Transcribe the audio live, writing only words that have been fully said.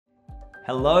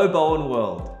Hello Bowen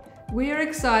World. We are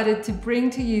excited to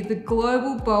bring to you the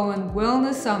Global Bowen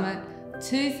Wellness Summit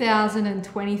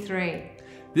 2023.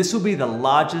 This will be the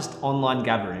largest online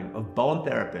gathering of Bowen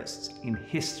therapists in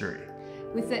history.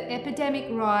 With the epidemic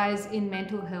rise in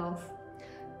mental health,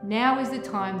 now is the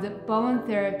time that Bowen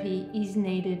therapy is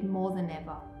needed more than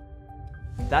ever.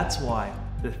 That's why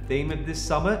the theme of this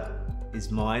summit is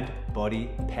Mind,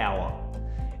 Body, Power.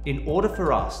 In order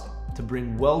for us to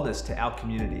bring wellness to our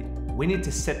community, we need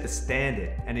to set the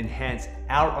standard and enhance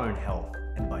our own health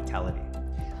and vitality.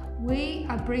 We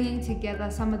are bringing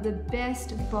together some of the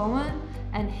best Bowen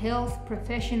and health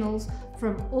professionals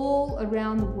from all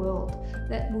around the world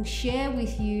that will share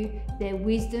with you their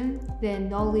wisdom, their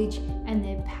knowledge, and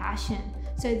their passion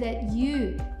so that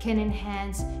you can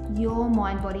enhance your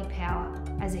mind-body power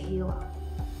as a healer.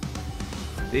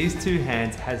 These two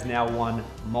hands has now won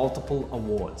multiple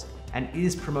awards and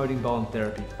is promoting Bowen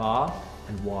therapy far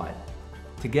and wide.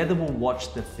 Together we'll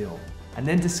watch the film and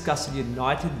then discuss a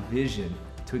united vision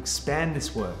to expand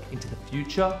this work into the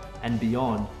future and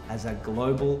beyond as a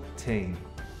global team.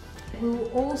 We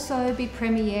will also be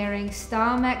premiering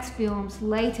StarMax Films'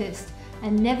 latest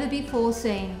and never before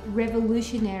seen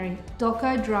revolutionary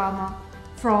doco-drama,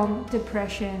 From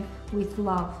Depression with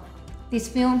Love. This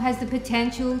film has the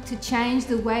potential to change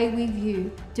the way we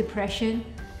view depression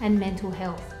and mental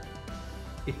health.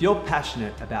 If you're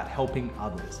passionate about helping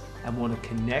others and want to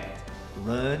connect,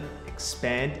 learn,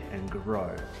 expand and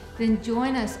grow, then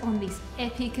join us on this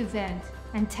epic event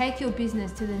and take your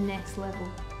business to the next level.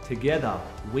 Together,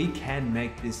 we can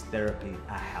make this therapy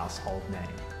a household name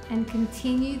And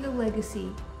continue the legacy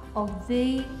of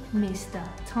the Mr.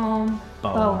 Tom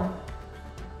Bowen.